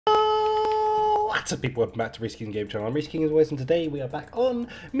What's up, people? Welcome back to Rhys Game Channel. I'm Rhys King as always, and today we are back on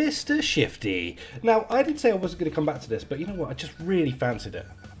Mr. Shifty. Now, I did say I wasn't going to come back to this, but you know what? I just really fancied it.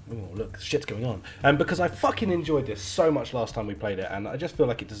 Oh, look, shit's going on. Because I fucking enjoyed this so much last time we played it, and I just feel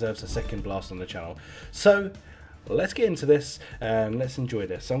like it deserves a second blast on the channel. So, let's get into this, and let's enjoy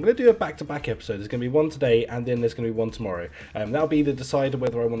this. So I'm going to do a back-to-back episode. There's going to be one today, and then there's going to be one tomorrow. That'll be the decider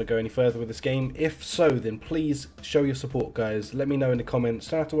whether I want to go any further with this game. If so, then please show your support, guys. Let me know in the comments.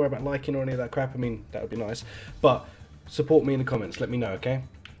 Don't have to worry about liking or any of that crap. I mean, that would be nice. But support me in the comments. Let me know, okay?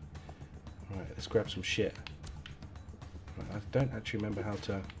 Alright, let's grab some shit. I don't actually remember how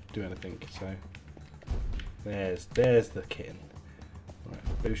to do anything, so... There's the kitten.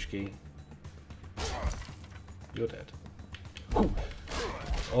 Right, Booshki. You're dead. Ooh.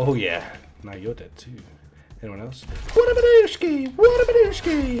 Oh yeah. Now you're dead too. Anyone else? What a badooshki! What a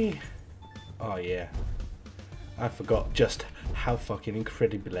badooshki! Oh yeah. I forgot just how fucking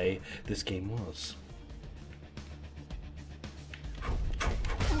incredibly this game was.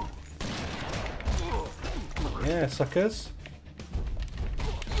 Yeah, suckers.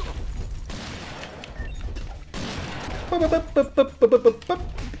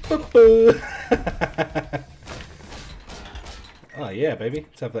 Oh yeah, baby.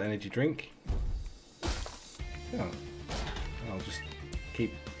 Let's have that energy drink. Oh. I'll just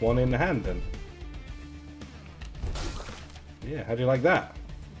keep one in the hand then. Yeah, how do you like that?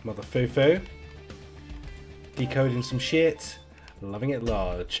 Mother foo-foo. Decoding some shit. Loving it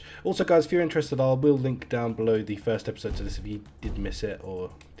large. Also, guys, if you're interested, I will link down below the first episode to this if you did miss it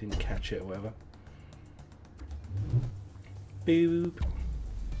or didn't catch it or whatever. Boop.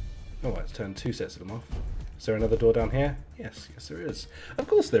 Oh, let's turn two sets of them off. Is there another door down here? Yes, yes there is. Of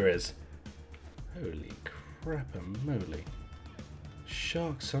course there is. Holy crap-a-moly.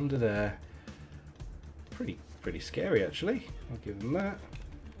 Sharks under there. Pretty scary, actually. I'll give them that.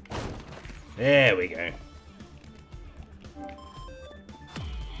 There we go.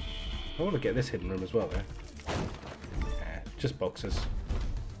 I want to get this hidden room as well, though. Yeah, just boxes.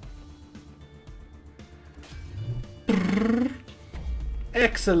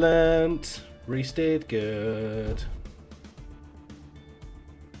 Excellent! Rhys did good.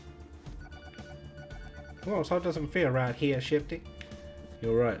 Well, so it doesn't feel right here, Shifty.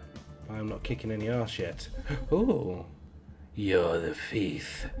 You're right. I'm not kicking any ass yet. Oh, you're the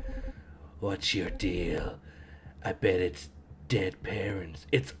thief. What's your deal? I bet it's dead parents.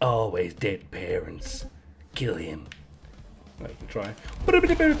 It's always dead parents. Kill him. No, you can try.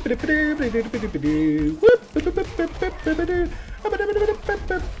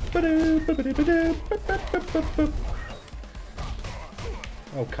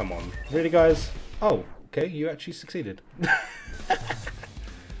 Oh, come on. Really, guys? Oh, okay, you actually succeeded.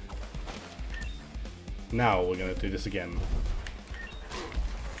 Now we're going to do this again.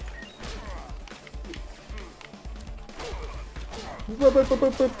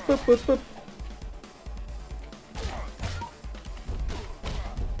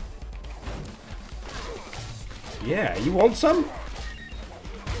 Yeah, you want some?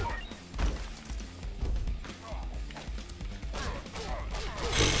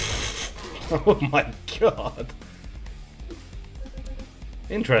 Oh my god.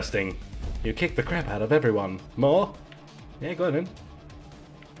 Interesting. You kick the crap out of everyone. More? Yeah, go on then.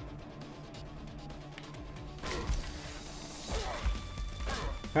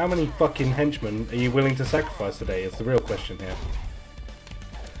 How many fucking henchmen are you willing to sacrifice today is the real question here.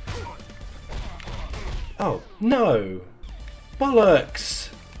 Oh, no! Bollocks!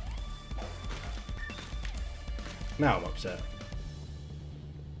 Now I'm upset.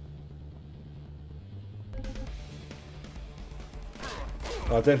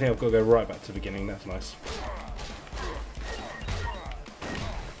 Oh, I don't think I've got to go right back to the beginning, that's nice.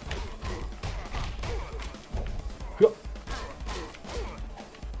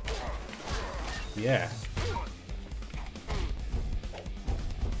 Yeah.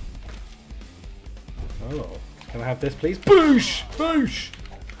 Oh, can I have this, please? Boosh! Boosh!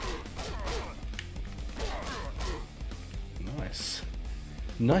 Nice.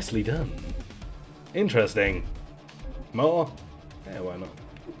 Nicely done. Interesting. More? Yeah, why not?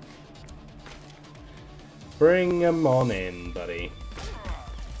 Bring 'em on in, buddy.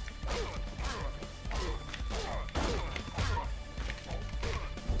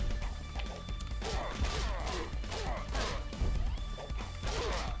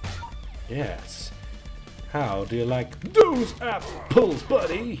 Yes. How do you like those apples,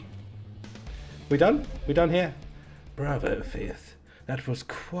 buddy? We done? We done here? Bravo, Faith. That was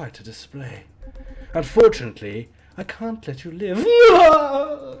quite a display. Unfortunately, I can't let you live.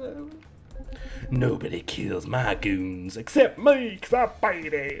 Nobody kills my goons except me, 'cause I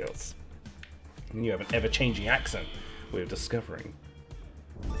bite ass. And you have an ever-changing accent we're discovering.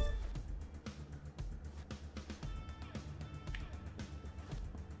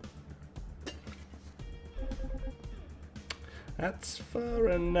 That's far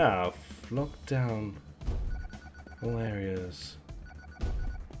enough. Lock down all areas.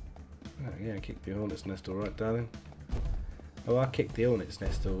 Oh, yeah, kick the hornet's nest alright, darling. Oh, I kicked the hornet's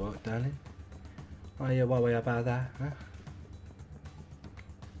nest alright, darling. Are you worried about that, huh?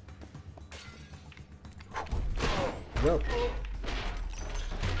 Well.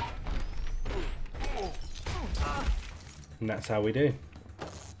 And that's how we do.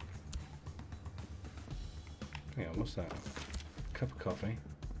 Hang on, what's that? Cup of coffee.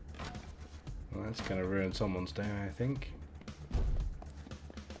 Well, that's going to ruin someone's day, I think.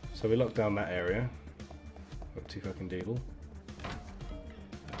 So we locked down that area. Got too fucking deedle.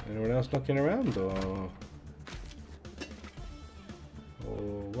 Anyone else knocking around, or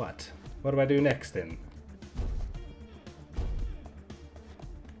what? What do I do next then?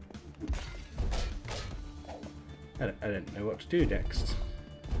 I don't know what to do next.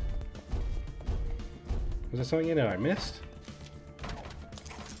 Was there something in there I missed?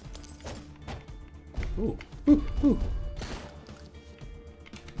 Ooh, ooh, ooh.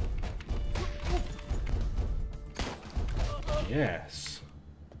 Yes.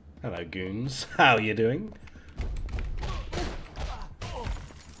 Hello, goons. How you doing?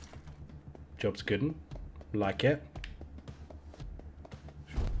 Job's good'n. Like it.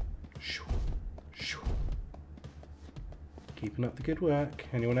 Keeping up the good work.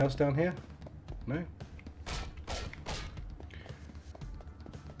 Anyone else down here? No?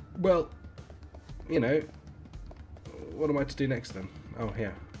 Well, you know, what am I to do next then? Oh,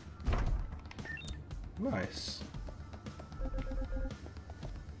 here. Nice.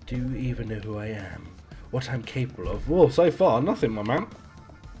 Do you even know who I am? What I'm capable of? Well, so far, nothing, my man.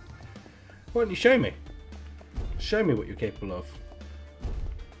 Why don't you show me? Show me what you're capable of.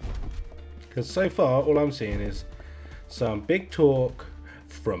 Because so far, all I'm seeing is some big talk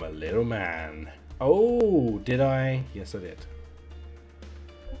from a little man. Oh, did I? Yes, I did.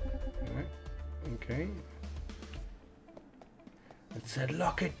 Alright, okay. It said,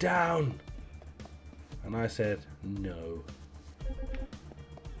 lock it down. And I said, no.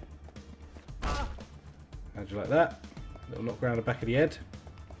 How'd you like that? Little knock around the back of the head.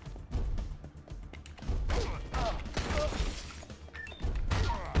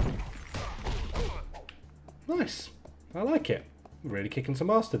 Nice. I like it. Really kicking some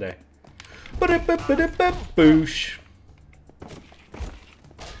ass today. Boosh.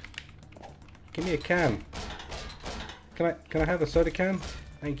 Give me a can. Can I have a soda can?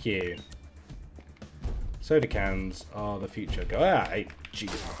 Thank you. Soda cans are the future. Go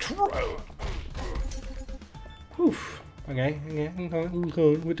Jesus. Oof. Okay.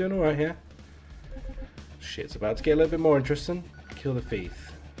 We're doing alright here. Shit's about to get a little bit more interesting. Kill the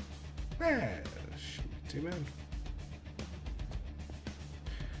thief. Ah, shit, two men.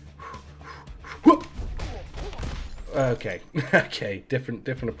 Okay. Okay. Different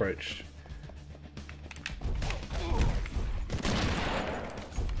approach.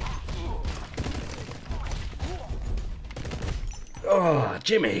 Oh,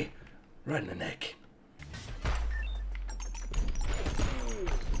 Jimmy! Right in the neck.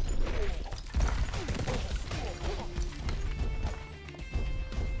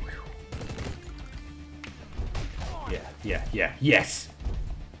 Yeah, yes!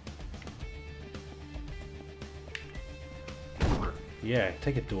 Yeah,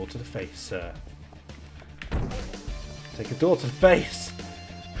 take a door to the face, sir. Take a door to the face!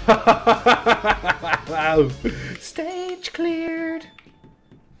 Wow! Stage cleared!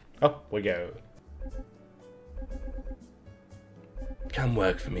 Up we go. Come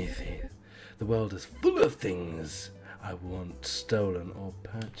work for me, thief. The world is full of things I want stolen or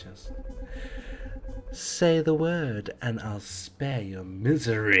purchased. Say the word and I'll spare your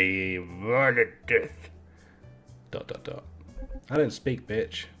misery. Violent death. ... I don't speak,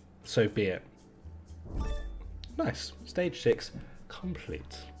 bitch. So be it. Nice. Stage 6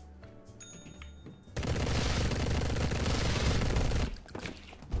 complete.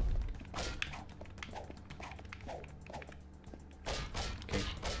 Okay.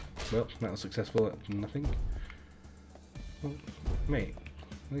 Well, that was successful at nothing. Well, mate,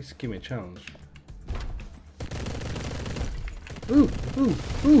 at least give me a challenge. Ooh! Ooh!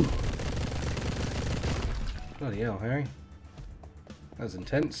 Ooh! Bloody hell, Harry. That was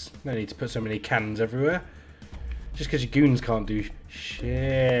intense. No need to put so many cannons everywhere. Just because your goons can't do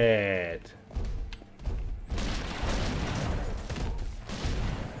shit.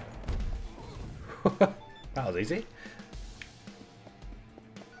 That was easy.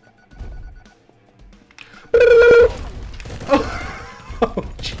 Oh,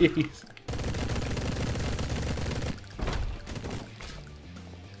 jeez.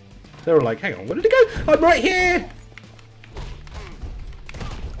 They were like, hang on, where did it go? I'm right here!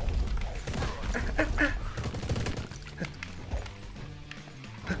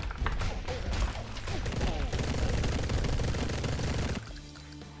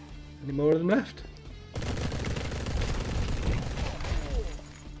 Any more of them left?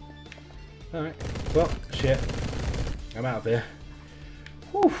 Alright, well, shit. I'm out of here.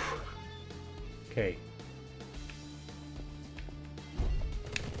 Whew. Okay.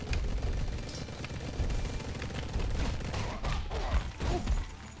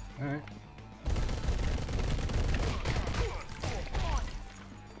 Alright.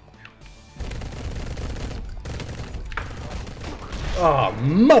 Oh,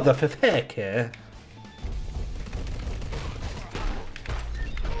 mother for heck here.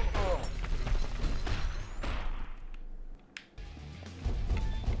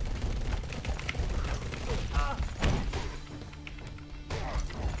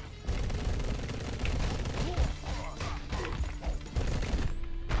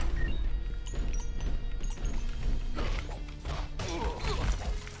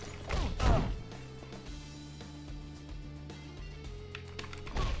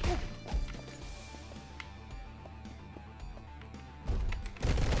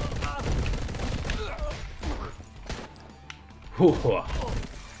 Whew.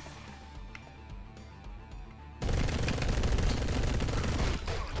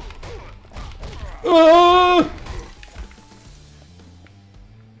 Oh!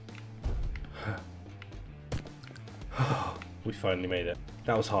 We finally made it.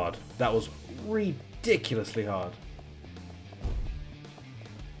 That was hard. That was ridiculously hard.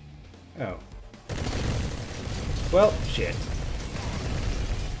 Oh. Well, shit.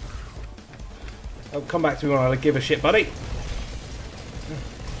 Oh, come back to me when I give a shit, buddy.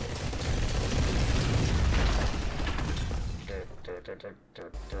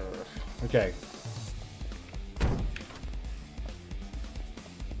 Okay.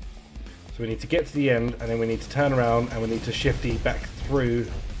 So we need to get to the end, and then we need to turn around, and we need to shifty back through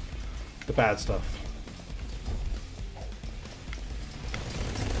the bad stuff.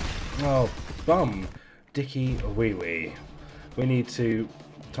 Oh, bum. Dicky wee wee. We need to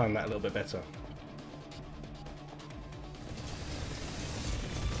time that a little bit better.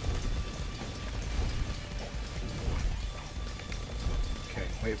 Okay,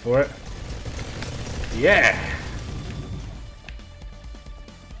 wait for it. Yeah!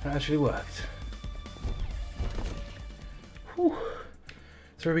 That actually worked. Whew.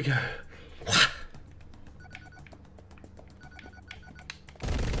 So here we go.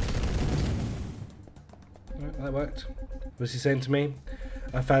 Right, that worked. What's he saying to me?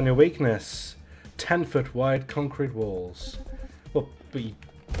 I found your weakness. 10-foot wide concrete walls. Well, but you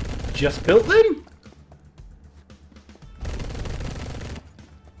just built them?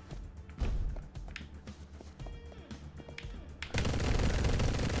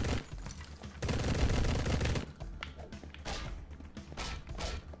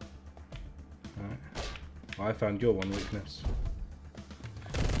 I found your one weakness.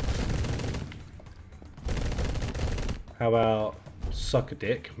 How about suck a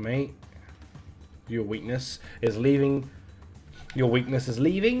dick, mate? Your weakness is leaving. Your weakness is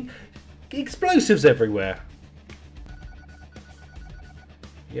leaving explosives everywhere.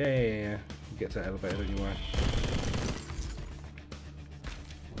 Yeah. Get to that elevator, don't you worry.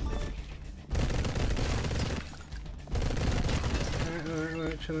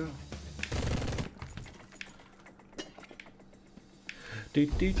 Alright, chill out. Wow,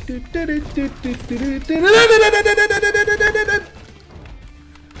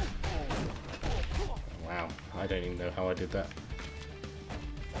 I don't even know how I did that.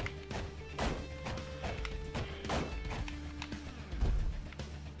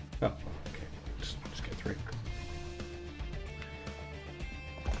 Oh, okay. Just get through.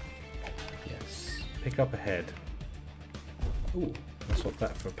 Yes. Pick up a head. Ooh, I'll swap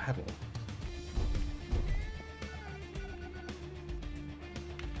that for a paddle.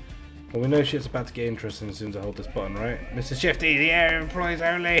 Well, we know shit's about to get interesting as soon as I hold this button, right? Mr. Shifty, the air employees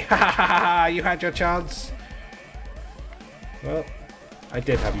only! Ha ha ha ha! You had your chance! Well, I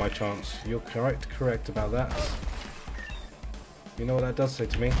did have my chance. You're correct about that. You know what that does say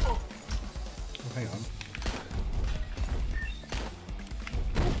to me? Oh, hang on.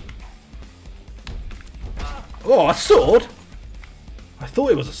 Oh, a sword? I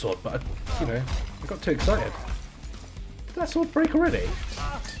thought it was a sword, but I got too excited. Did that sword break already?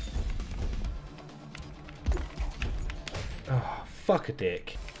 Oh, fuck a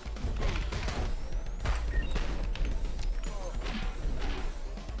dick.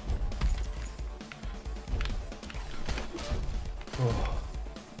 Oh.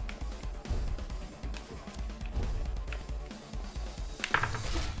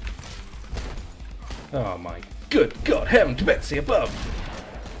 Oh my good God, heaven to Betsy above!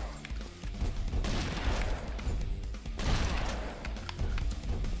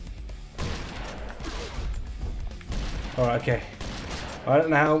 Alright, okay. I don't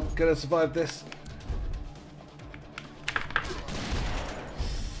know how I'm gonna survive this.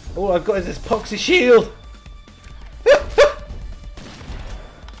 All I've got is this poxy shield!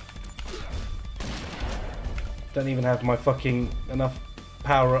 Don't even have my fucking enough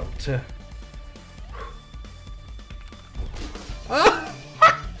power up to...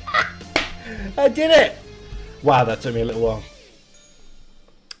 I did it! Wow, that took me a little while.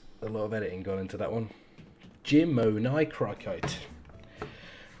 A lot of editing gone into that one. Jimonai Crikite.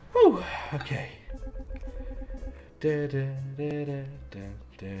 Whew, okay.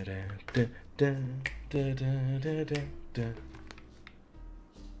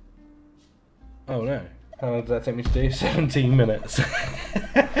 Oh no. How long did that take me to do? 17 minutes.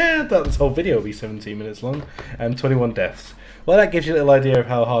 I thought this whole video would be 17 minutes long. And 21 deaths. Well, that gives you a little idea of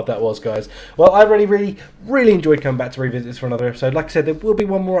how hard that was, guys. Well, I really enjoyed coming back to revisit this for another episode. Like I said, there will be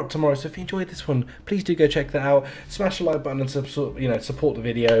one more up tomorrow, so if you enjoyed this one, please do go check that out. Smash the like button and support the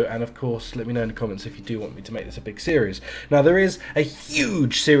video, and of course, let me know in the comments if you do want me to make this a big series. Now, there is a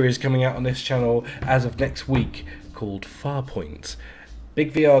huge series coming out on this channel as of next week called Farpoint.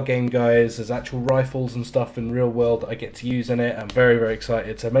 Big VR game, guys. There's actual rifles and stuff in real world that I get to use in it. I'm very, very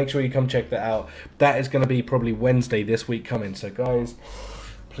excited. So make sure you come check that out. That is going to be probably Wednesday this week coming. So guys,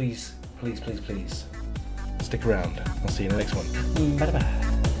 please, please, please, please stick around. I'll see you in the next one.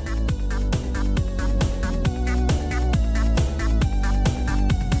 Bye-bye.